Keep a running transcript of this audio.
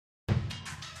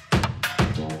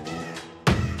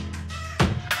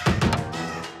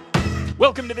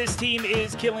Welcome to This Team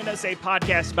Is Killing Us, a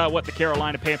podcast about what the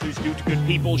Carolina Panthers do to good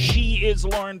people. She is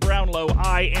Lauren Brownlow.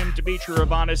 I am Demetri.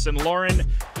 And Lauren,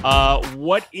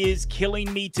 what is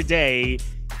killing me today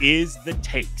is the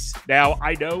takes. Now,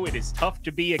 I know it is tough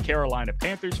to be a Carolina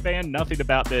Panthers fan. Nothing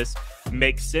about this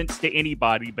makes sense to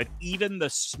anybody, but even the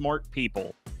smart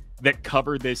people that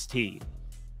cover this team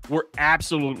were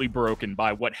absolutely broken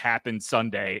by what happened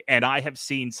Sunday, and I have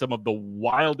seen some of the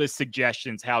wildest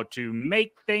suggestions how to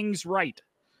make things right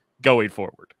going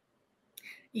forward.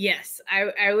 Yes,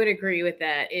 I would agree with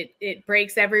that. It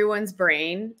breaks everyone's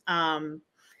brain.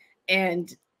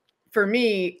 And for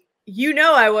me,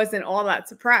 I wasn't all that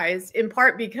surprised, in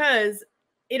part because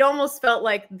it almost felt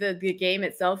like the game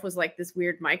itself was like this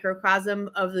weird microcosm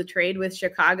of the trade with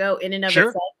Chicago in and of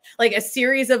itself. Like a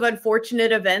series of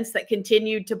unfortunate events that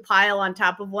continued to pile on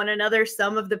top of one another.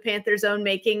 Some of the Panthers' own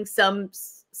making, some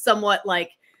somewhat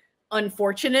like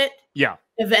unfortunate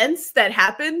events that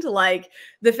happened. Like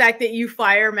the fact that you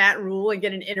fire Matt Rule and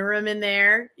get an interim in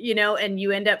there, and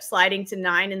you end up sliding to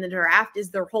 9 in the draft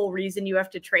is the whole reason you have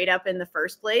to trade up in the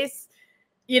first place.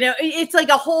 It's like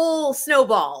a whole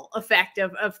snowball effect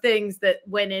of things that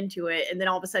went into it. And then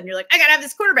all of a sudden you're like, I got to have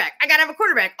this quarterback. I got to have a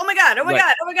quarterback. Oh my God. Oh my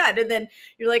God. Oh my God. And then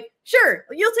you're like, sure,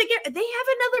 you'll take it. They have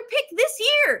another pick this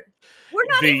year. We're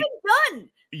not even done.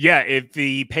 Yeah. If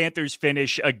the Panthers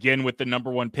finish again with the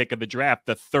number 1 pick of the draft,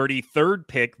 the 33rd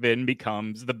pick then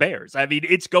becomes the Bears. I mean,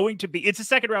 it's a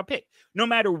second round pick. No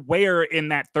matter where in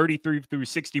that 33 through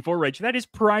 64 range, that is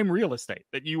prime real estate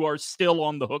that you are still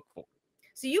on the hook for.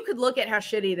 So you could look at how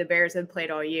shitty the Bears have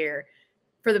played all year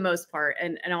for the most part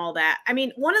and all that. I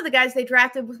mean, one of the guys they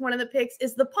drafted with one of the picks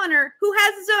is the punter who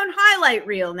has his own highlight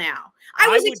reel now. I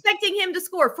was expecting him to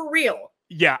score for real.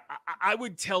 Yeah, I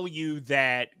would tell you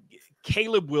that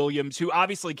Caleb Williams, who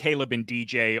obviously Caleb and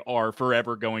DJ are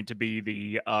forever going to be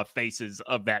the faces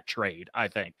of that trade, I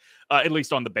think, at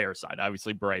least on the Bears side.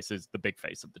 Obviously, Bryce is the big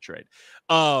face of the trade.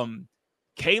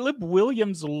 Caleb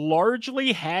Williams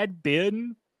largely had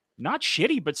been not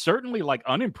shitty, but certainly like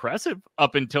unimpressive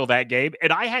up until that game.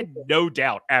 And I had no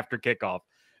doubt after kickoff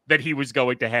that he was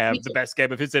going to have the best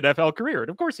game of his NFL career. And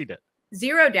of course he did.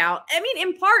 Zero doubt. I mean,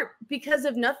 in part because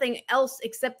of nothing else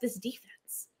except this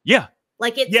defense. Yeah.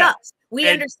 Like it sucks. We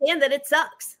understand that it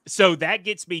sucks. So that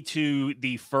gets me to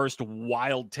the first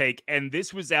wild take. And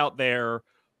this was out there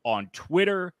on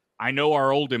Twitter. I know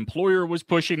our old employer was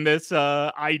pushing this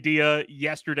idea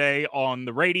yesterday on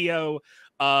the radio.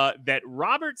 That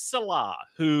Robert Saleh,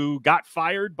 who got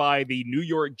fired by the New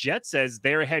York Jets as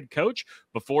their head coach,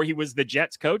 before he was the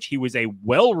Jets coach, he was a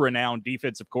well-renowned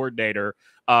defensive coordinator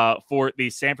for the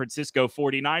San Francisco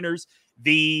 49ers.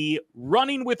 The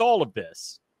running with all of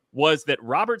this was that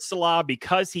Robert Saleh,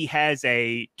 because he has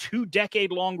a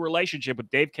 2-decade-long relationship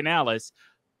with Dave Canales,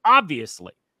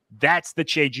 obviously that's the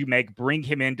change you make. Bring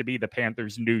him in to be the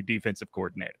Panthers' new defensive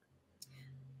coordinator.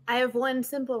 I have one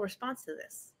simple response to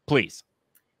this. Please.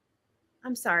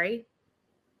 I'm sorry.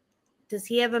 Does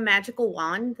he have a magical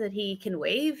wand that he can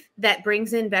wave that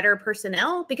brings in better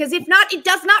personnel? Because if not, it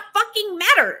does not fucking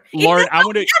matter. Lauren, I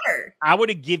want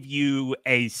to give you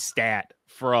a stat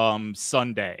from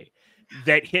Sunday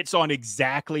that hits on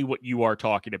exactly what you are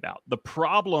talking about. The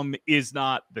problem is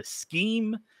not the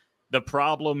scheme. The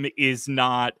problem is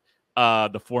not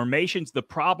the formations. The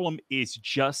problem is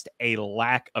just a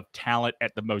lack of talent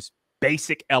at the most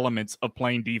basic elements of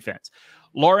playing defense.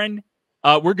 Lauren,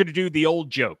 we're going to do the old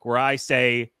joke where I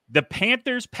say the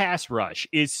Panthers pass rush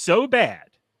is so bad.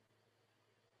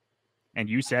 And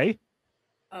you say?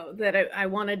 Oh, that I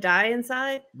want to die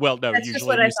inside? Well, no, That's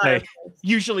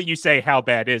usually you say, how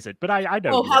bad is it? But I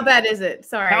don't. Oh, how bad is it?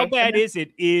 Sorry. How bad is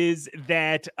it is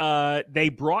that they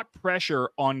brought pressure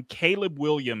on Caleb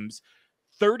Williams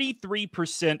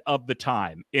 33% of the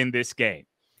time in this game.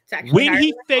 When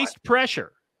he faced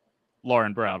pressure,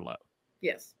 Lauren Brownlow.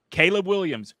 Yes. Caleb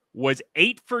Williams was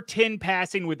 8 for 10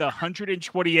 passing with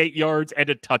 128 yards and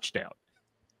a touchdown.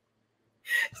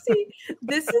 See,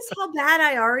 this is how bad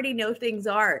I already know things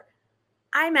are.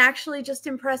 I'm actually just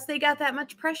impressed they got that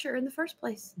much pressure in the first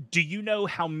place. Do you know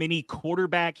how many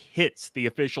quarterback hits the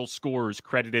official scores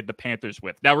credited the Panthers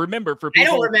with? Now, remember, for people,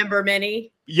 I don't remember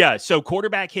many. Yeah, so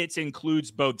quarterback hits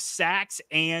includes both sacks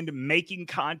and making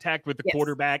contact with the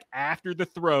quarterback after the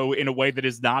throw in a way that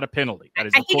is not a penalty. That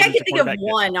is, I think I can think of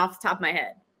one off the top of my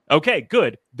head. Okay,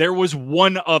 good. There was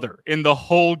one other in the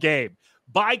whole game.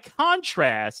 By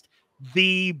contrast,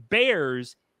 the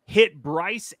Bears hit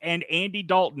Bryce and Andy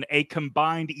Dalton a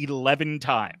combined 11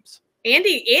 times.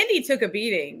 Andy took a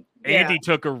beating. Andy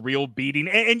took a real beating.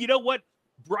 And you know what?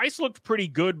 Bryce looked pretty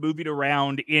good moving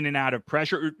around in and out of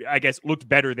pressure. I guess looked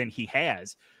better than he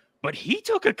has. but he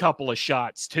took a couple of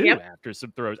shots too after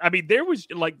some throws. I mean, there was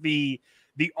like the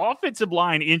offensive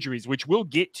line injuries, which we'll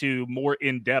get to more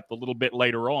in depth a little bit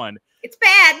later on. It's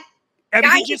bad. I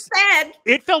mean, it's bad.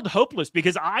 It felt hopeless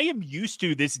because I am used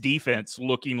to this defense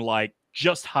looking like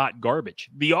just hot garbage.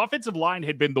 The offensive line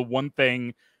had been the one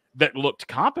thing that looked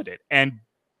competent, and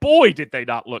boy, did they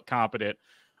not look competent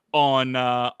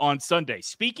on Sunday.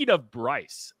 Speaking of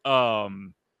Bryce,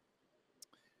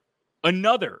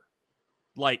 another,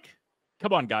 like,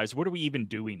 come on, guys, what are we even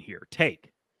doing here?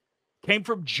 Take came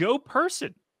from Joe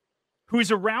Person,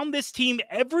 who's around this team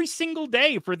every single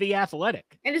day for The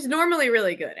Athletic. And is normally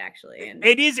really good, actually. And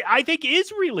it is, I think,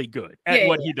 is really good at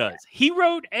what he does. He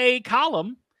wrote a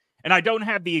column, and I don't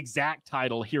have the exact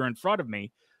title here in front of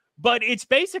me, but it's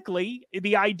basically,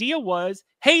 the idea was,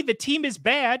 hey, the team is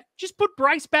bad. Just put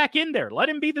Bryce back in there. Let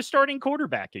him be the starting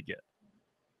quarterback again.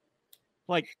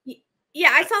 Like,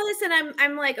 yeah, I saw this and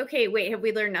I'm like, okay, wait, have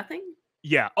we learned nothing?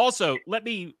 Yeah. Also, let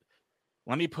me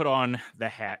put on the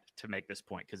hat to make this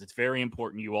point, because it's very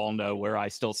important you all know where I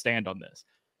still stand on this.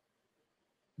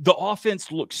 The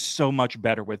offense looks so much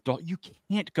better with Dalton. You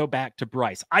can't go back to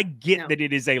Bryce. I get that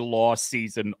it is a lost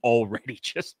season already,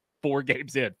 just 5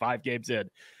 games in.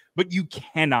 But you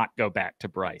cannot go back to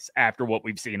Bryce after what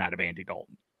we've seen out of Andy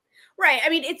Dalton. Right. I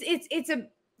mean,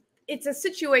 it's a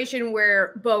situation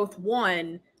where both,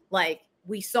 one, like,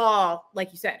 we saw,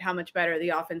 like you said, how much better the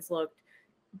offense looked.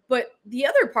 But the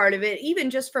other part of it, even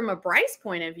just from a Bryce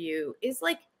point of view, is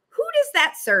like, who does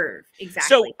that serve exactly?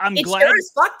 So I'm glad sure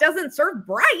as fuck doesn't serve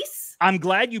Bryce. I'm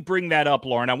glad you bring that up,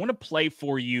 Lauren. I want to play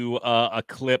for you a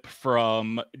clip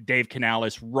from Dave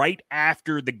Canales right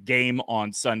after the game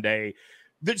on Sunday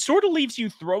that sort of leaves you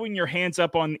throwing your hands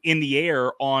up in the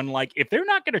air on, like, if they're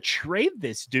not going to trade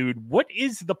this dude, what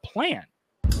is the plan?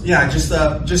 Yeah, just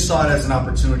saw it as an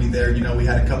opportunity there. You know, we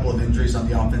had a couple of injuries on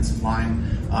the offensive line,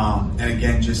 and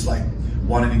again, just like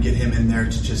wanted to get him in there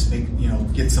to just make,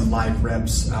 get some live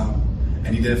reps.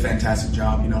 And he did a fantastic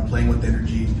job, playing with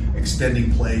energy,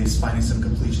 extending plays, finding some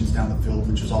completions down the field,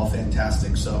 which was all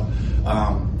fantastic. So,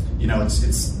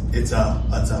 it's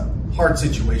a hard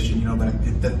situation, but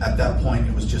at that point,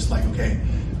 it was just like, okay,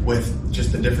 with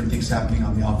just the different things happening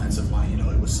on the offensive line,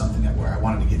 it was something where I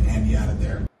wanted to get Andy out of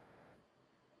there.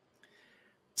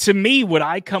 To me, what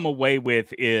I come away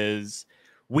with is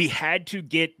we had to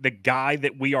get the guy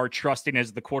that we are trusting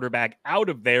as the quarterback out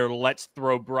of there. Let's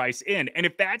throw Bryce in. And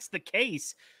if that's the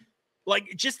case,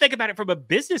 like, just think about it from a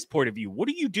business point of view. What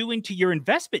are you doing to your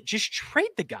investment? Just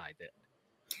trade the guy then.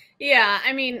 Yeah,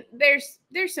 I mean, there's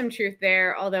some truth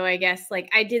there. Although I guess, like,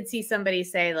 I did see somebody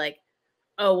say, like,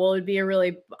 oh, well, it'd be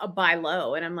a buy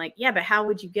low. And I'm like, yeah, but how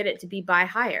would you get it to be buy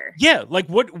higher? Yeah, like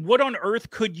what on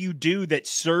earth could you do that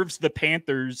serves the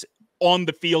Panthers on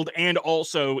the field and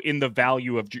also in the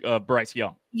value of Bryce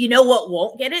Young? You know what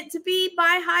won't get it to be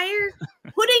buy higher?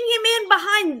 Putting him in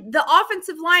behind the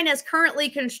offensive line as currently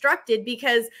constructed,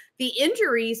 because the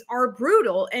injuries are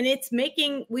brutal, and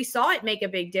we saw it make a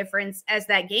big difference as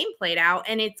that game played out,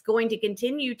 and it's going to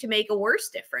continue to make a worse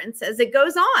difference as it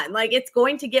goes on. Like, it's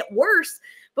going to get worse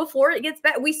before it gets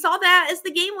better. We saw that as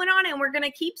the game went on, and we're going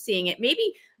to keep seeing it.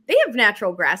 Maybe they have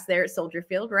natural grass there at Soldier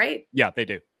Field, right? Yeah, they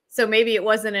do. So maybe it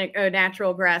wasn't a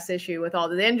natural grass issue with all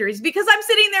the injuries, because I'm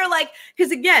sitting there like,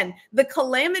 because again, the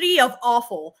calamity of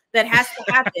awful that has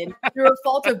to happen through a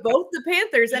fault of both the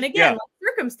Panthers and again,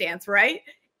 circumstance, right,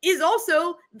 is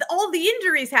also all the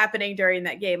injuries happening during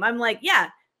that game. I'm like, yeah,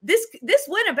 this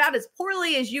went about as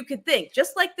poorly as you could think,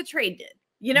 just like the trade did,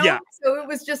 Yeah. So it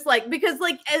was just like, because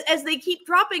like as they keep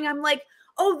dropping, I'm like,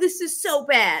 oh, this is so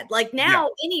bad. Like now,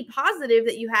 any positive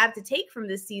that you have to take from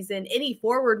this season, any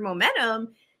forward momentum,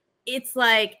 it's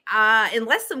like,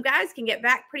 unless some guys can get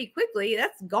back pretty quickly,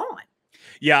 that's gone.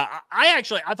 Yeah, I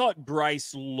thought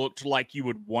Bryce looked like you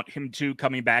would want him to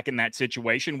coming back in that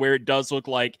situation, where it does look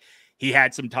like he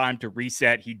had some time to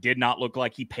reset. He did not look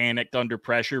like he panicked under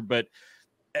pressure, but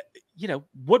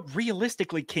what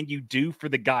realistically can you do for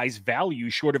the guy's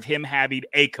value short of him having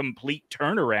a complete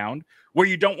turnaround where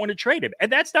you don't want to trade him?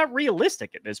 And that's not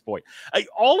realistic at this point.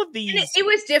 All of these. It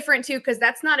was different too, because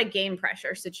that's not a game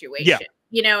pressure situation.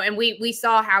 And we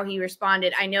saw how he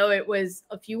responded. I know it was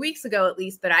a few weeks ago at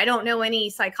least, but I don't know any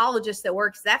psychologist that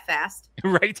works that fast.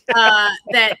 Right.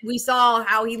 That we saw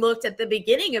how he looked at the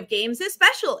beginning of games,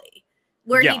 especially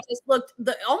where he just looked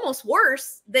almost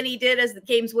worse than he did as the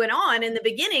games went on in the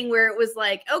beginning, where it was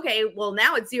like, okay, well,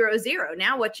 now it's 0-0.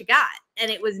 Now what you got? And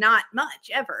it was not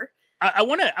much ever. I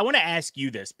want to ask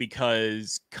you this,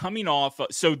 because coming off,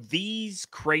 so these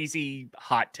crazy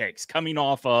hot takes coming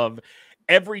off of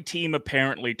every team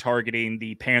apparently targeting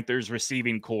the Panthers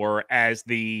receiving core as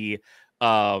the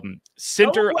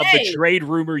center of the trade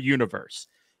rumor universe.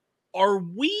 Are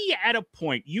we at a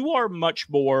point, you are much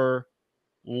more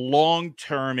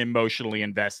long-term emotionally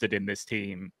invested in this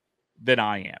team than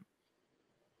I am.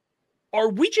 Are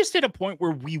we just at a point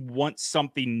where we want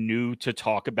something new to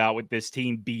talk about with this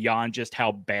team beyond just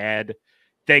how bad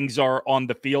things are on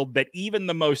the field, that even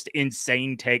the most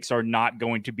insane takes are not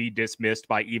going to be dismissed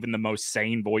by even the most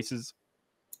sane voices?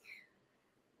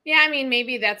 Yeah, I mean,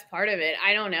 maybe that's part of it.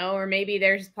 I don't know. Or maybe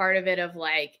there's part of it of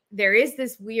like, there is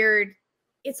this weird,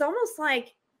 it's almost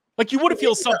like you would have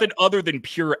feel something other than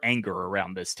pure anger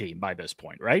around this team by this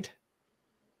point, right?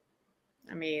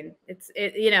 I mean, it's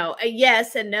you know, a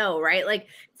yes and no, right? Like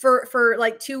for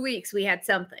like 2 weeks we had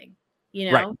something,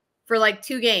 you know, right. For like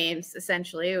 2 games,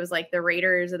 essentially. It was like the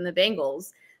Raiders and the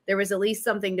Bengals. There was at least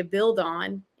something to build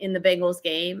on in the Bengals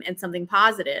game and something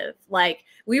positive. Like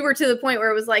we were to the point where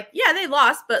it was like, yeah, they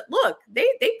lost, but look, they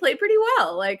played pretty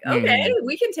well. Like, okay,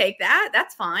 we can take that.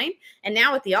 That's fine. And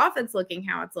now with the offense looking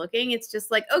how it's looking, it's just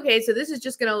like, okay, so this is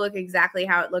just going to look exactly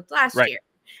how it looked last year.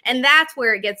 And that's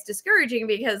where it gets discouraging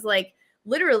because like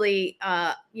literally,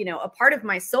 you know, a part of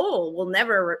my soul will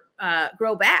never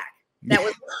grow back. That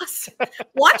was lost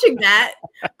watching that.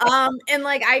 And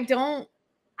like, I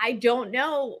don't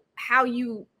know how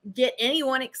you get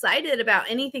anyone excited about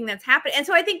anything that's happened. And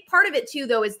so I think part of it too,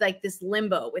 though, is like this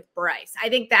limbo with Bryce. I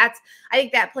think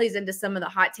that plays into some of the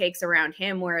hot takes around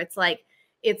him where it's like,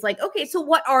 okay, so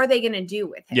what are they going to do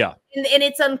with him? Yeah. And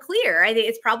it's unclear. I think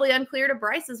it's probably unclear to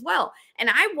Bryce as well. And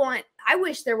I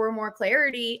wish there were more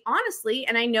clarity, honestly.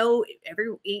 And I know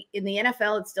in the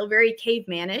NFL, it's still very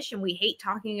cavemanish and we hate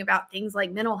talking about things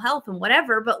like mental health and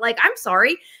whatever. But like, I'm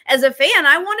sorry, as a fan,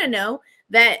 I want to know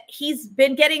that he's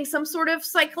been getting some sort of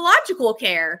psychological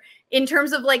care in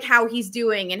terms of like how he's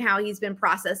doing and how he's been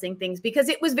processing things, because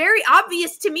it was very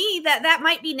obvious to me that that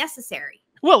might be necessary.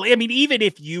 Well, I mean, even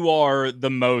if you are the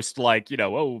most like, you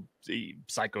know, oh,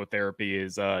 psychotherapy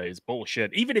is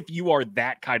bullshit. Even if you are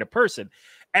that kind of person,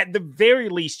 at the very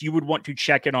least, you would want to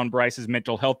check in on Bryce's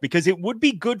mental health, because it would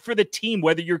be good for the team,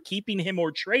 whether you're keeping him or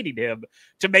trading him,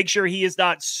 to make sure he is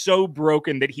not so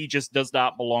broken that he just does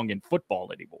not belong in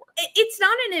football anymore. It's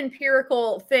not an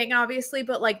empirical thing, obviously,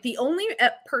 but like the only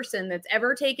person that's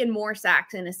ever taken more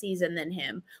sacks in a season than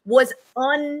him was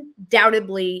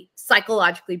undoubtedly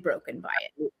psychologically broken by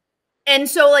it. And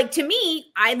so like, to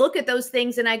me, I look at those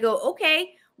things and I go,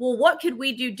 okay, well, what could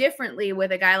we do differently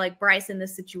with a guy like Bryce in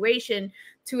this situation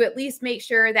to at least make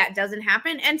sure that doesn't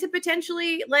happen? And to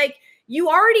potentially, like, you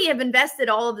already have invested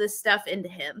all of this stuff into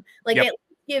him. Like, at least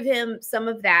give him some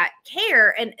of that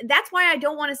care. And that's why I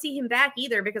don't want to see him back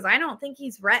either, because I don't think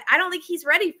he's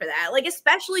ready for that. Like,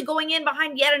 especially going in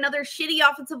behind yet another shitty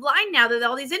offensive line now that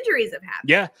all these injuries have happened.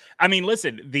 Yeah. I mean,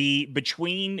 listen,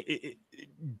 between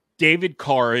David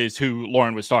Carr is who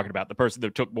Lauren was talking about, the person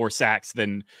that took more sacks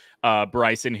than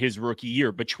Bryce in his rookie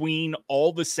year. Between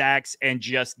all the sacks and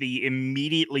just the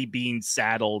immediately being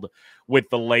saddled with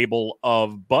the label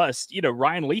of bust, you know,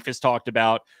 Ryan Leaf has talked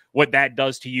about what that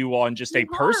does to you on just a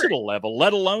personal level,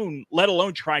 let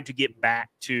alone trying to get back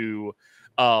to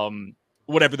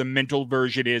whatever the mental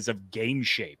version is of game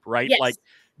shape, right? Yes. Like,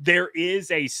 there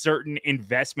is a certain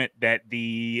investment that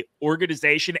the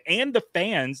organization and the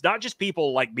fans, not just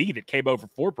people like me that came over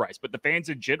for Bryce, but the fans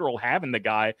in general, have in the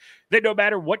guy, that no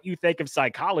matter what you think of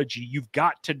psychology, you've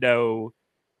got to know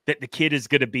that the kid is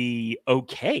going to be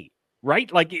okay,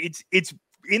 right? Like, it's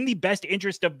in the best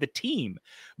interest of the team.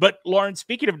 But Lauren,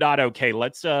 speaking of not okay,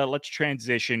 let's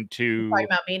transition to— You're talking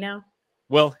about me now?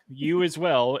 Well, you as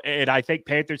well, and I think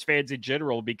Panthers fans in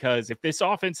general, because if this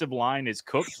offensive line is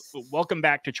cooked, welcome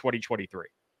back to 2023.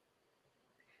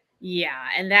 Yeah,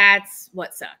 and that's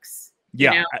what sucks.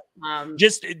 Yeah. You know?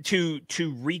 Just to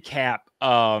recap,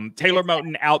 Taylor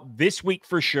Moton out this week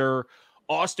for sure.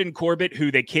 Austin Corbett,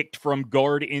 who they kicked from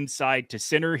guard inside to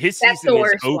center, his season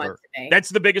is over. That's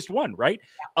the biggest one, right?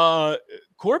 Yeah.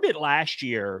 Corbett last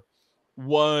year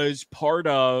was part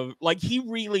of, like, he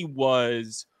really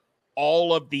was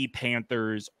all of the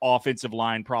Panthers' offensive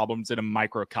line problems in a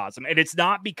microcosm. And it's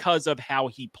not because of how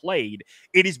he played.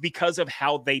 It is because of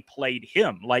how they played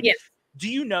him. Like, do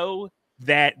you know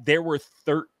that there were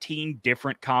 13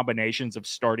 different combinations of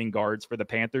starting guards for the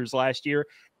Panthers last year?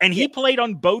 And he played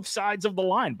on both sides of the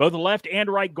line, both left and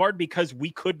right guard, because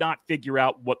we could not figure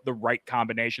out what the right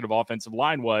combination of offensive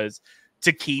line was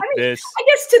to keep this. I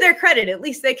guess to their credit, at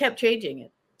least they kept changing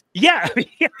it. Yeah,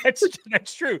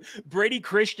 that's true. Brady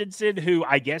Christensen, who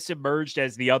I guess emerged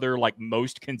as the other, like,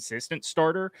 most consistent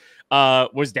starter,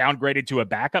 was downgraded to a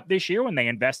backup this year when they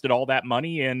invested all that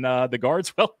money in the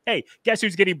guards. Well, hey, guess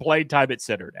who's getting playing time at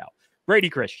center now? Brady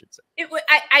Christensen.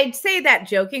 I'd say that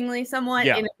jokingly somewhat,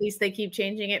 Yeah. and at least they keep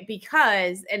changing it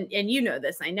because, and you know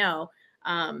this, I know,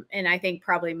 and I think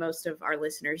probably most of our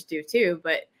listeners do too,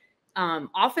 but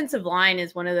offensive line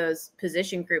is one of those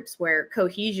position groups where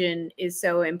cohesion is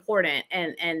so important,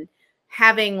 and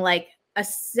having like a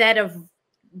set of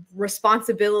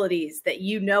responsibilities that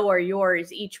are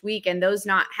yours each week, and those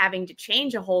not having to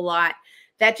change a whole lot,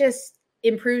 that just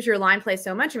improves your line play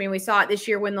so much. I mean, we saw it this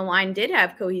year when the line did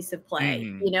have cohesive play.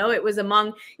 You know, it was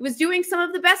doing some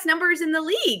of the best numbers in the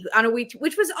league on a week,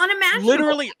 which was unimaginable.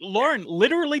 Literally, Lauren,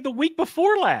 the week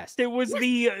before last, it was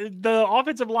the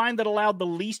offensive line that allowed the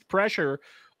least pressure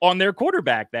on their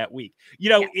quarterback that week.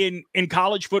 You know, in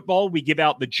college football, we give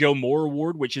out the Joe Moore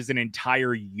Award, which is an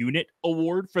entire unit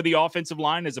award for the offensive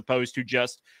line, as opposed to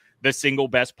just the single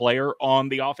best player on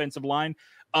the offensive line.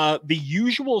 The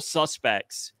usual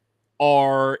suspects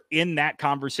are in that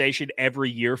conversation every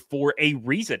year for a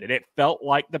reason. And it felt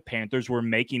like the Panthers were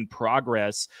making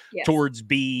progress towards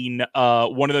being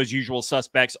one of those usual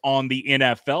suspects on the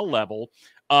NFL level.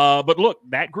 But look,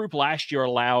 that group last year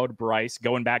allowed Bryce,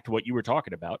 going back to what you were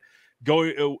talking about,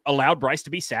 allowed Bryce to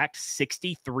be sacked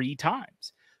 63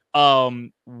 times.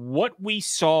 What we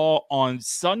saw on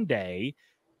Sunday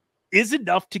is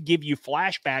enough to give you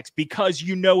flashbacks because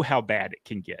you know how bad it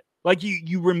can get. Like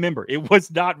you remember, it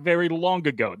was not very long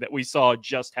ago that we saw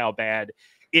just how bad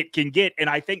it can get. And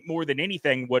I think more than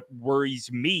anything, what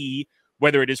worries me,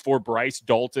 whether it is for Bryce,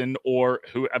 Dalton, or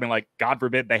like, God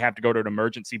forbid they have to go to an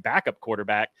emergency backup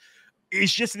quarterback,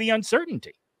 is just the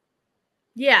uncertainty.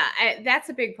 Yeah, that's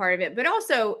a big part of it. But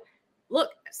also,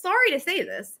 look, sorry to say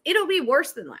this, it'll be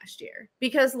worse than last year,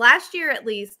 because last year, at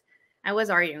least, I was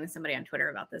arguing with somebody on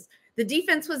Twitter about this. The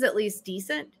defense was at least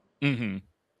decent. Mm-hmm.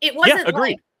 It wasn't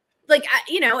agreed.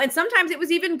 And sometimes it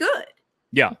was even good.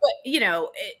 Yeah. But,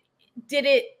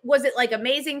 was it like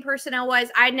amazing personnel wise?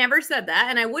 I never said that,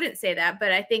 and I wouldn't say that,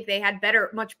 but I think they had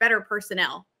much better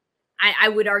personnel. I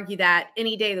would argue that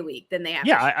any day of the week than they have.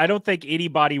 Yeah, I don't think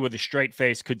anybody with a straight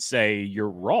face could say you're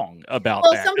wrong about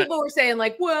that. Well, some people were saying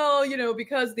like, well,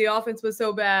 because the offense was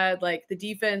so bad, like the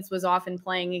defense was often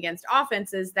playing against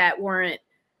offenses that weren't,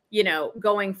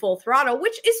 going full throttle,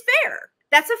 which is fair.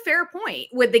 That's a fair point.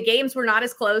 With the games were not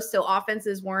as close, so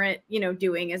offenses weren't,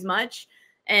 doing as much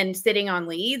and sitting on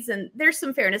leads. And there's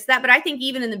some fairness to that. But I think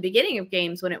even in the beginning of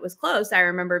games when it was close, I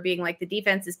remember being like, the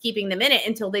defense is keeping them in it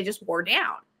until they just wore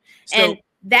down. And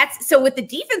so with the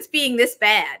defense being this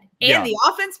bad and the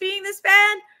offense being this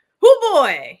bad, oh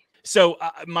boy. So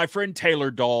my friend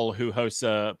Taylor Dahl, who hosts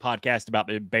a podcast about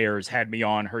the Bears, had me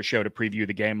on her show to preview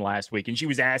the game last week. And she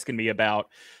was asking me about,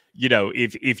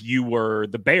 if you were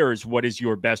the Bears, what is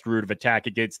your best route of attack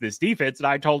against this defense? And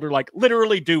I told her, like,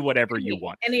 literally do whatever you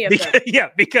want. Any of them. Yeah,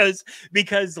 because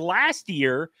last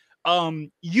year,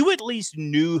 you at least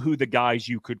knew who the guys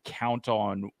you could count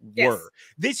on were.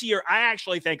 This year, I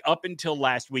actually think up until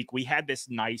last week, we had this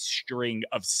nice string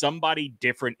of somebody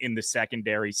different in the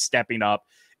secondary stepping up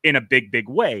in a big, big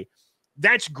way.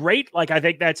 That's great. Like, I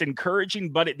think that's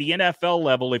encouraging. But at the NFL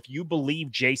level, if you believe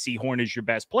J.C. Horn is your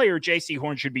best player, J.C.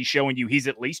 Horn should be showing you he's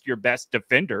at least your best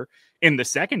defender in the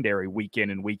secondary week in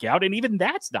and week out. And even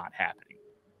that's not happening.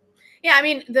 Yeah, I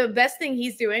mean, the best thing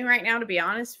he's doing right now, to be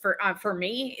honest, for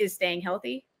me, is staying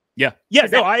healthy. Yeah.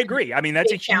 No, I agree. I mean,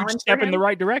 that's a huge step in the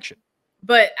right direction.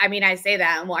 But I mean, I say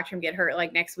that and watch him get hurt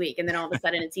like next week, and then all of a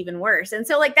sudden it's even worse. And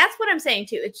so, like, that's what I'm saying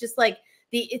too. It's just like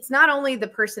it's not only the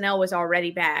personnel was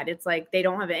already bad. It's like they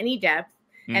don't have any depth.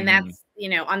 And that's,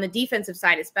 on the defensive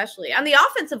side, especially. On the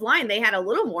offensive line, they had a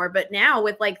little more, but now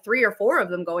with like 3 or 4 of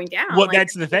them going down. Well,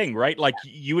 that's the thing, right? Like,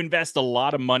 you invest a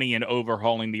lot of money in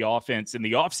overhauling the offense in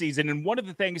the offseason. And one of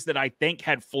the things that I think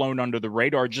had flown under the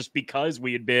radar just because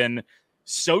we had been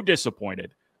so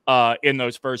disappointed in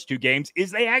those first 2 games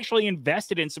is they actually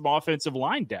invested in some offensive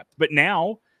line depth. But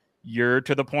now you're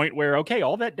to the point where, okay,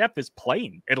 all that depth is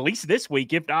playing, at least this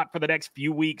week, if not for the next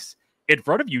few weeks in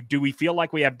front of you. Do we feel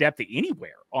like we have depth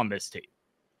anywhere on this team?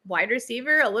 Wide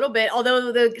receiver, a little bit.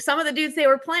 Although some of the dudes they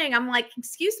were playing, I'm like,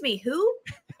 excuse me, who?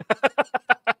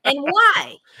 And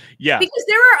why? Yeah. Because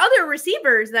there are other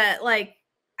receivers that, like,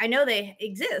 I know they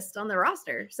exist on the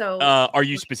roster. So are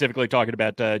you specifically talking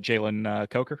about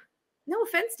Jalen Coker? No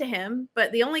offense to him,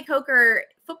 but the only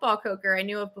football Coker I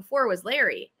knew of before was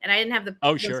Larry. And I didn't have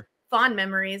the fond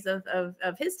memories of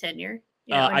his tenure.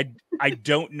 I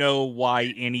don't know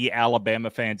why any Alabama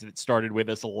fans that started with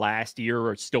us last year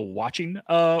are still watching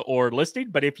or listening,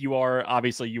 but if you are,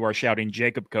 obviously you are shouting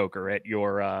Jacob Coker at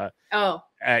your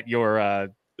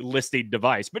listing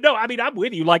device. But no, I mean, I'm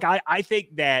with you. Like, I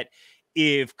think that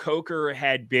if Coker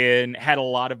had a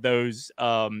lot of those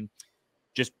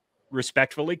just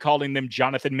respectfully calling them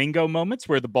Jonathan Mingo moments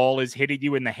where the ball is hitting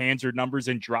you in the hands or numbers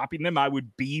and dropping them. I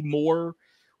would be more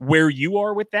where you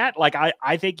are with that. Like,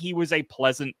 I think he was a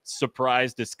pleasant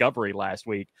surprise discovery last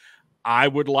week. I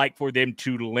would like for them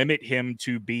to limit him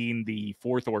to being the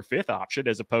 4th or 5th option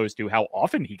as opposed to how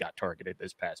often he got targeted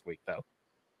this past week, though.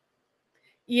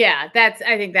 Yeah,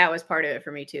 I think that was part of it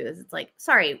for me too. Is it's like,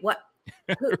 sorry, what?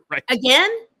 Right. Again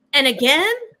and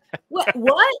again? What?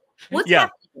 What's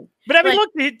happening? But I mean,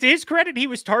 look, to his credit, he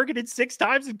was targeted 6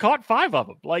 times and caught 5 of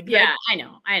them. Like, yeah, I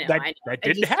know. That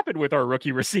didn't happen with our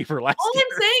rookie receiver last year. All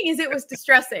I'm saying is it was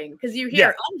distressing because you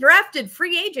hear undrafted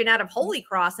free agent out of Holy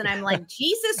Cross, and I'm like,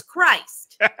 Jesus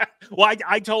Christ. Well,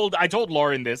 I told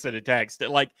Lauren this in a text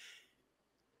that, like,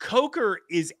 Coker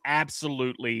is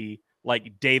absolutely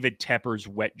like David Tepper's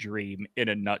wet dream in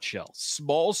a nutshell.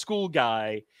 Small school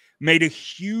guy, made a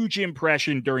huge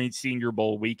impression during Senior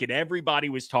Bowl week, and everybody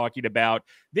was talking about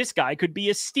this guy could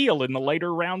be a steal in the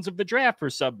later rounds of the draft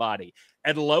for somebody.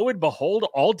 And lo and behold,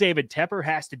 all David Tepper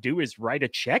has to do is write a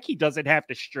check. He doesn't have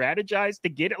to strategize to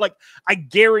get it. Like, I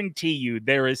guarantee you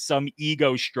there is some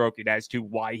ego stroking as to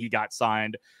why he got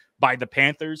signed by the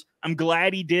Panthers. I'm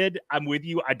glad he did. I'm with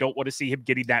you. I don't want to see him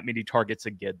getting that many targets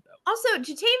again, though. Also,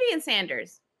 Jatavian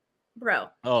Sanders, bro.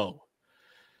 Oh.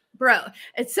 Bro,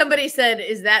 and somebody said,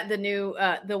 is that the new,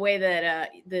 the way that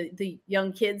the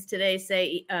young kids today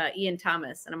say Ian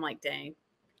Thomas? And I'm like, dang.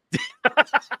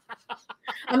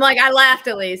 I'm like, I laughed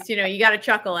at least. You know, you got a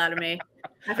chuckle out of me.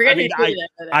 I forget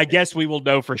I guess we will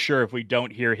know for sure if we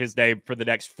don't hear his name for the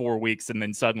next 4 weeks and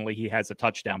then suddenly he has a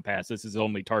touchdown pass. This is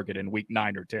only target in week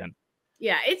 9 or 10.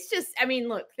 Yeah, it's just, I mean,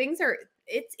 look, things are,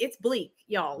 it's bleak,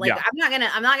 y'all. Like, yeah. I'm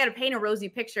not gonna paint a rosy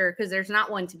picture because there's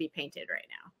not one to be painted right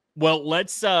now. Well,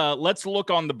 let's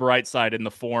look on the bright side in the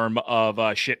form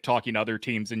of shit talking other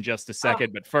teams in just a second.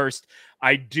 Oh. But first,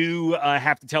 I do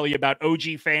have to tell you about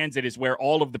OG Fans. It is where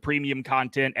all of the premium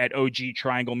content at OG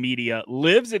Triangle Media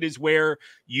lives. It is where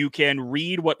you can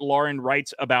read what Lauren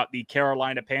writes about the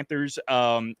Carolina Panthers.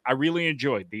 I really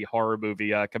enjoyed the horror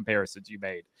movie comparisons you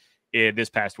made in this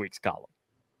past week's column.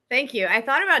 Thank you. I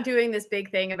thought about doing this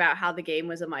big thing about how the game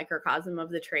was a microcosm of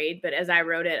the trade, but as I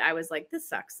wrote it, I was like, this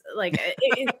sucks. Like,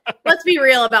 let's be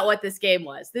real about what this game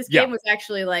was. This game was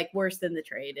actually like worse than the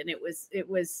trade, and it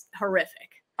was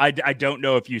horrific. I don't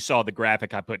know if you saw the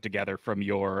graphic I put together from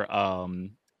your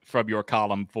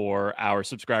column for our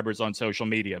subscribers on social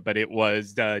media, but it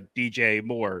was DJ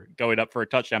Moore going up for a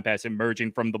touchdown pass,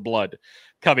 emerging from the blood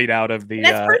coming out of the.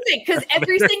 That's perfect because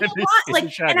every single one,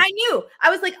 like, and I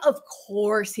was like, of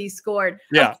course he scored.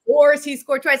 Yeah, of course he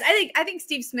scored twice. I think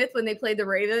Steve Smith, when they played the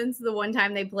Ravens, the one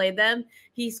time they played them,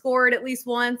 he scored at least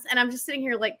once, and I'm just sitting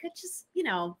here like, just, you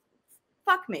know,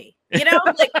 fuck me, you know,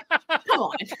 like, come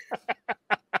on.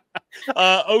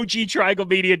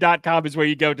 OGTriangleMedia.com is where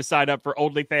you go to sign up for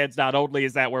OnlyFans. Not only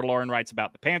is that where Lauren writes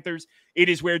about the Panthers, it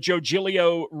is where Joe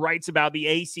Giglio writes about the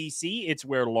ACC. It's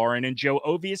where Lauren and Joe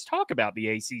Ovius talk about the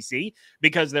ACC,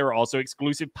 because there are also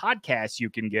exclusive podcasts you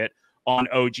can get on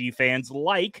OG Fans,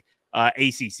 like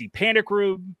ACC Panic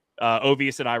Room.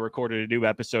 Ovius and I recorded a new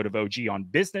episode of OG on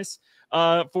Business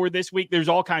for this week. There's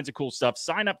all kinds of cool stuff.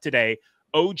 Sign up today,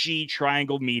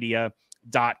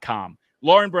 OGTriangleMedia.com.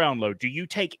 Lauren Brownlow, do you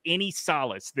take any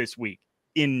solace this week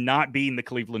in not being the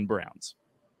Cleveland Browns?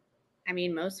 I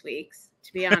mean, most weeks,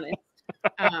 to be honest.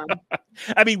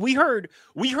 I mean, we heard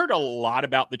a lot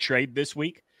about the trade this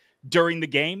week during the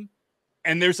game,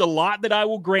 and there's a lot that I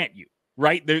will grant you,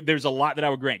 right? There's a lot that I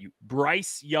will grant you.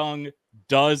 Bryce Young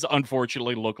does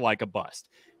unfortunately look like a bust.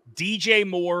 DJ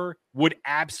Moore would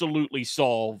absolutely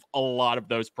solve a lot of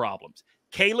those problems.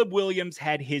 Caleb Williams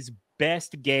had his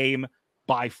best game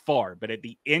by far. But at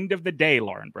the end of the day,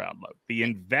 Lauren Brownlow, the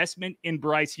investment in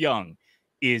Bryce Young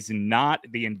is not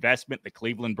the investment the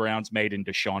Cleveland Browns made in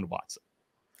Deshaun Watson.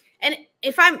 And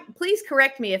please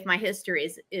correct me if my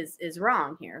history is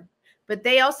wrong here, but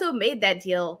they also made that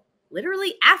deal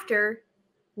literally after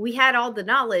we had all the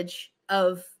knowledge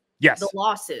of the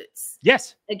lawsuits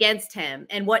against him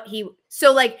and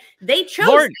so like they chose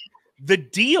Lauren, the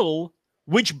deal,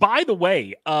 which, by the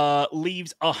way,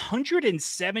 leaves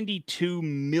 $172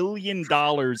 million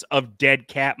of dead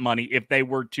cap money if they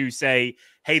were to say,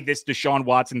 hey, this Deshaun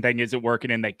Watson thing isn't working,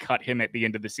 and they cut him at the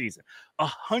end of the season.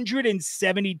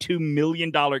 $172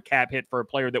 million cap hit for a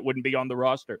player that wouldn't be on the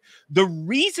roster. The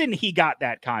reason he got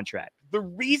that contract, the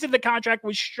reason the contract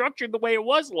was structured the way it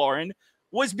was, Lauren,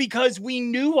 was because we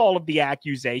knew all of the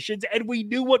accusations, and we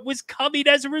knew what was coming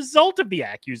as a result of the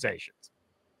accusations.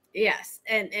 Yes.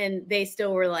 And they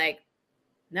still were like,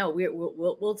 no,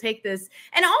 we'll take this.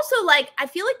 And also, like, I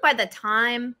feel like by the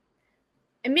time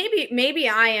and maybe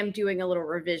I am doing a little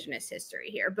revisionist history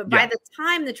here, but by the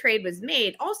time the trade was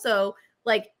made, also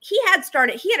like he had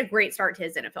a great start to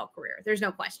his NFL career. There's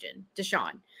no question,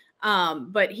 Deshaun.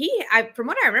 But from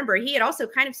what I remember, he had also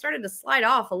kind of started to slide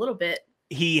off a little bit.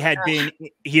 He had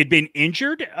been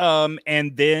injured,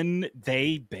 and then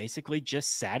they basically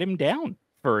just sat him down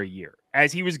for a year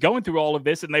as he was going through all of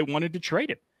this, and they wanted to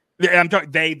trade him. I'm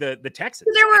talking the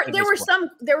Texans. There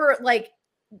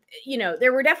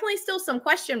were definitely still some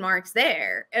question marks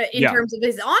there in terms of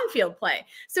his on-field play.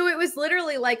 So it was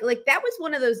literally like that was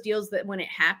one of those deals that when it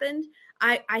happened,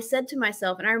 I said to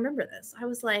myself, and I remember this, I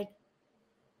was like,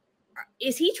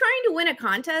 is he trying to win a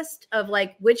contest of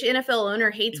like which NFL owner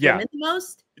hates women the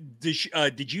most?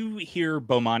 Did you hear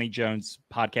Bomani Jones'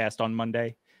 podcast on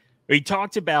Monday? He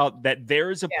talked about that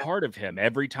there's a part of him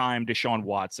every time Deshaun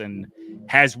Watson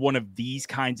has one of these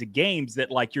kinds of games that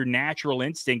like your natural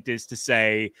instinct is to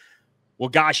say, well,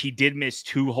 gosh, he did miss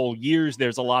 2 whole years.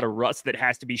 There's a lot of rust that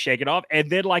has to be shaken off. And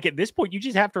then like at this point, you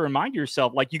just have to remind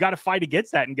yourself, like you got to fight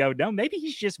against that and go, no, maybe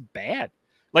he's just bad.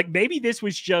 Like maybe this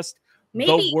was just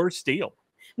the worst deal.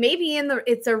 Maybe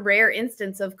it's a rare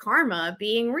instance of karma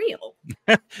being real.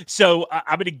 So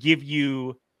I'm going to give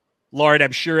you, Lauren,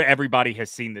 I'm sure everybody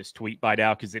has seen this tweet by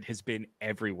now because it has been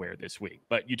everywhere this week.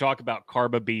 But you talk about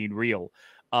karma being real.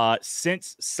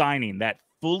 Since signing that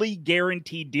fully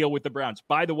guaranteed deal with the Browns,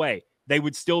 by the way, they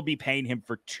would still be paying him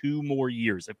for 2 more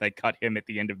years if they cut him at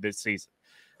the end of this season.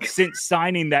 Since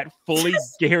signing that fully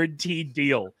guaranteed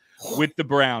deal with the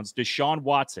Browns, Deshaun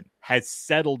Watson has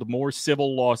settled more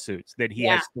civil lawsuits than he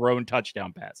has thrown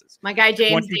touchdown passes. My guy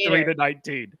James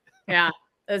 23-19. Yeah,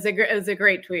 it was a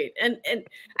great tweet, and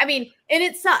I mean, and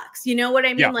it sucks. You know what I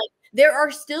mean? Yeah. Like there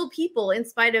are still people, in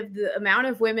spite of the amount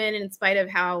of women, in spite of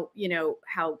how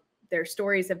their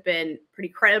stories have been pretty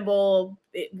credible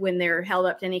when they're held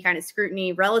up to any kind of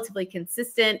scrutiny, relatively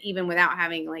consistent, even without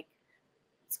having like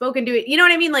spoken to it. You know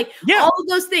what I mean? Like all of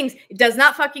those things, it does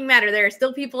not fucking matter. There are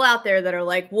still people out there that are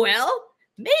like, well,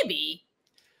 maybe,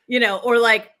 or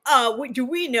like, do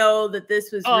we know that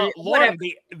this was real? Lauren,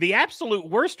 the absolute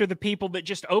worst are the people that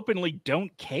just openly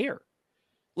don't care.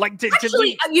 Like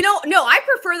actually, no, I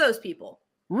prefer those people.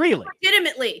 Really?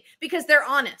 Legitimately, because they're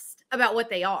honest about what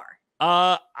they are.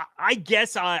 I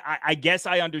guess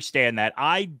I understand that.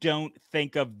 I don't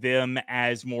think of them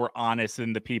as more honest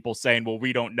than the people saying, well,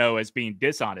 we don't know, as being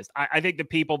dishonest. I think the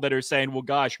people that are saying, well,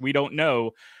 gosh, we don't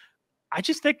know, I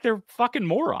just think they're fucking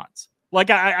morons.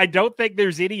 Like, I don't think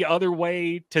there's any other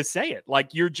way to say it.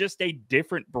 Like, you're just a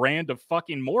different brand of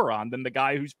fucking moron than the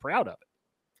guy who's proud of it.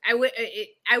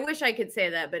 I wish I could say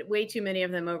that, but way too many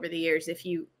of them over the years, if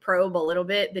you probe a little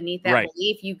bit beneath that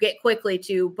belief, you get quickly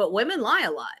to, but women lie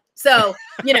a lot. So,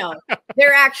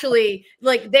 they're actually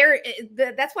like,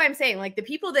 that's why I'm saying, like, the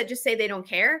people that just say they don't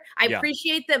care, I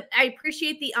appreciate them. I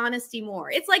appreciate the honesty more.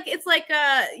 It's like,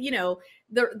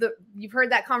 you've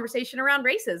heard that conversation around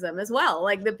racism as well.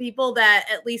 Like the people that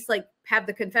at least like have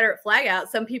the Confederate flag out,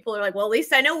 some people are like, well, at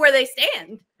least I know where they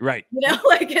stand. Right.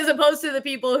 Like as opposed to the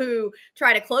people who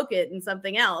try to cloak it in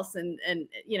something else. And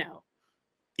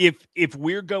if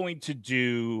we're going to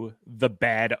do the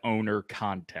bad owner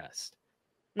contest,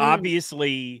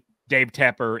 obviously Dave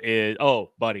Tepper is,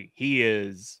 he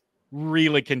is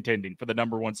really contending for the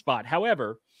number 1 spot.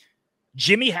 However,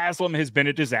 Jimmy Haslam has been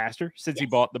a disaster since he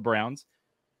bought the Browns.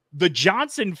 The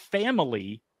Johnson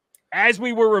family, as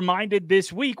we were reminded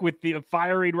this week with the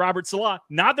firing Robert Saleh,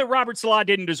 not that Robert Saleh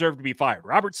didn't deserve to be fired.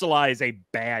 Robert Saleh is a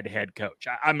bad head coach.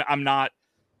 I'm not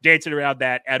dancing around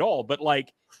that at all, but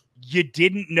like, you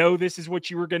didn't know this is what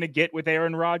you were going to get with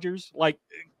Aaron Rodgers. Like,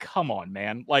 come on,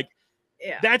 man. Like,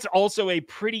 that's also a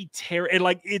pretty terrible, and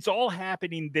like, it's all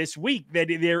happening this week that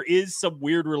there is some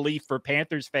weird relief for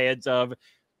Panthers fans of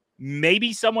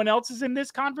maybe someone else is in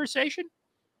this conversation.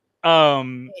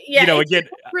 Again,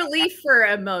 relief for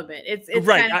a moment. It's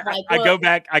right. Kind of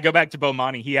like, I go back to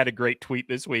Bomani. He had a great tweet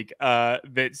this week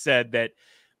that said that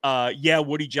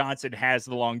Woody Johnson has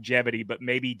the longevity, but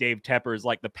maybe Dave Tepper is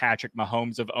like the Patrick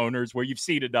Mahomes of owners, where you've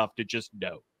seen enough to just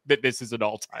know that this is an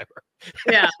all-timer.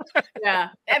 Yeah.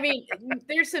 I mean,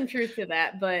 there's some truth to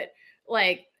that, but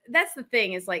like, that's the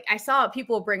thing is like, I saw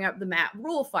people bring up the Matt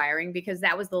Rule firing because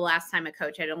that was the last time a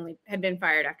coach had been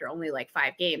fired after only like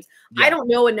 5 games. Yeah. I don't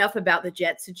know enough about the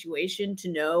Jets situation to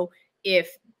know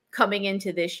if coming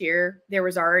into this year, there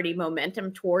was already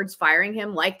momentum towards firing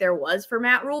him like there was for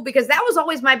Matt Rule, because that was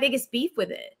always my biggest beef with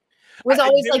it. Was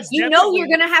always like, you're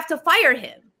going to have to fire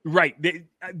him. Right.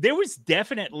 There was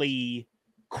definitely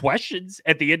questions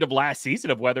at the end of last season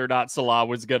of whether or not Saleh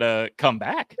was going to come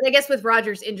back. But I guess with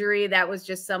Rodgers' injury, that was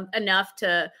just enough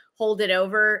to hold it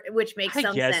over, which makes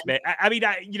some sense. Man. I mean,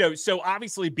 you know, so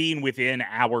obviously being within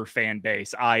our fan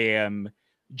base, I am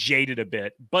jaded a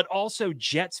bit, but also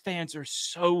Jets fans are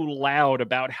so loud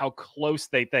about how close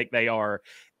they think they are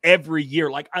every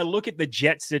year. Like, I look at the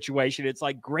Jets situation, it's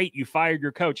like, great, you fired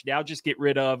your coach. Now just get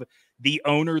rid of the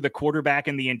owner, the quarterback,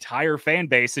 and the entire fan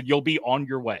base, and you'll be on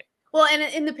your way. Well, and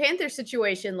in the Panthers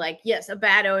situation, like, yes, a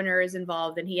bad owner is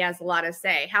involved and he has a lot of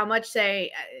say. How much say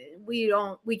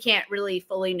we can't really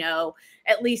fully know.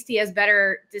 At least he has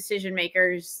better decision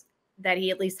makers that he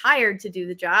at least hired to do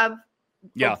the job.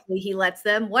 Yeah. Hopefully he lets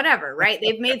them, whatever, right?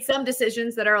 They've made some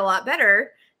decisions that are a lot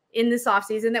better in this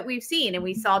offseason that we've seen, and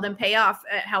we saw them pay off,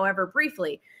 however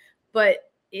briefly.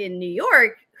 But in New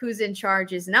York, who's in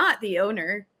charge is not the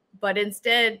owner, but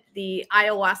instead the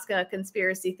ayahuasca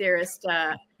conspiracy theorist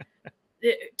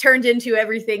turned into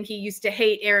everything he used to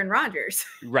hate, Aaron Rodgers.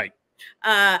 Right.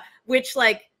 Which,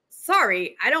 like,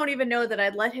 sorry, I don't even know that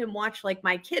I'd let him watch like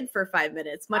my kid for 5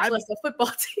 minutes, much less a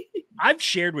football team. I've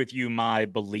shared with you my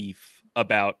belief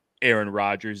about Aaron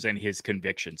Rodgers and his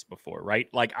convictions before, right?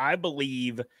 Like, I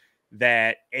believe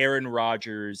that Aaron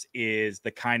Rodgers is the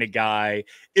kind of guy,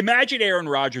 imagine Aaron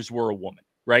Rodgers were a woman,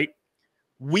 right?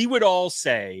 We would all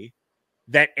say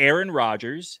that Aaron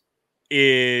Rodgers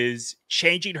is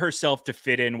changing herself to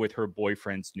fit in with her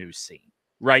boyfriend's new scene,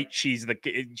 right? She's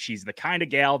the kind of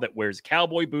gal that wears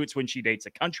cowboy boots when she dates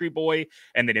a country boy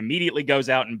and then immediately goes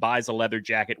out and buys a leather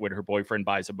jacket when her boyfriend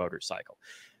buys a motorcycle.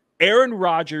 Aaron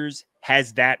Rodgers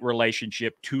has that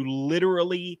relationship to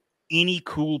literally any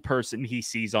cool person he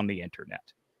sees on the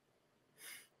internet.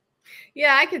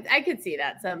 Yeah, I could see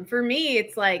that some. For me,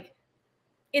 it's like,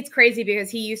 it's crazy because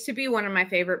he used to be one of my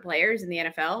favorite players in the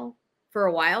NFL for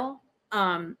a while.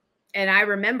 And I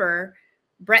remember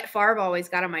Brett Favre always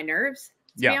got on my nerves,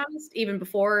 to be honest, even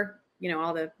before, you know,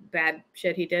 all the bad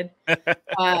shit he did.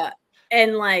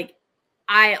 And like,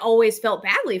 I always felt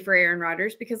badly for Aaron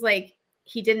Rodgers because, like,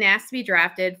 he didn't ask to be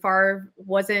drafted. Favre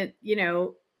wasn't, you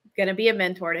know, going to be a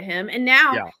mentor to him. And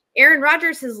now Aaron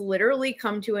Rodgers has literally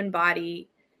come to embody,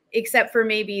 except for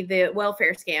maybe the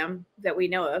welfare scam that we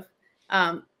know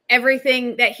of,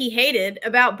 everything that he hated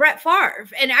about Brett Favre.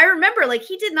 And I remember, like,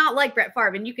 he did not like Brett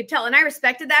Favre, and you could tell. And I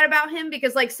respected that about him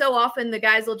because, like, so often the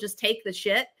guys will just take the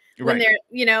shit when they're,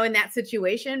 you know, in that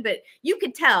situation. But you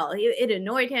could tell it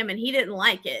annoyed him and he didn't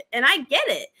like it. And I get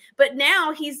it. But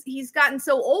now he's gotten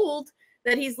so old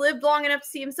that he's lived long enough to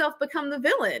see himself become the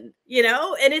villain, you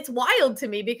know? And it's wild to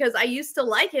me because I used to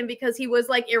like him because he was,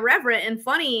 like, irreverent and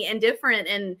funny and different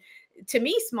and, to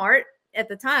me, smart at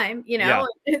the time, you know?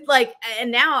 It's like, and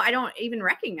now I don't even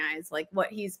recognize, like,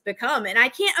 what he's become. And I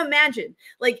can't imagine,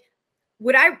 like,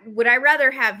 would I rather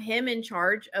have him in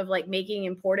charge of, like, making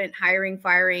important hiring,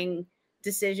 firing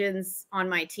decisions on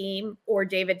my team or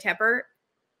David Tepper?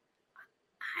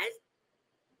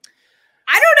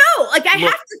 I don't know. Like, I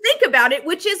have to think about it,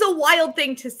 which is a wild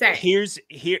thing to say.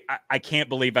 I can't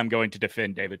believe I'm going to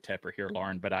defend David Tepper here,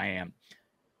 Lauren, but I am.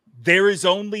 There is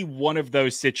only one of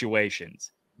those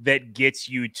situations that gets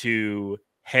you to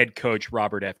head coach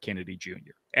Robert F. Kennedy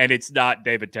Jr., and it's not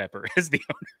David Tepper as the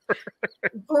owner.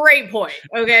 Great point.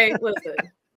 Okay, listen.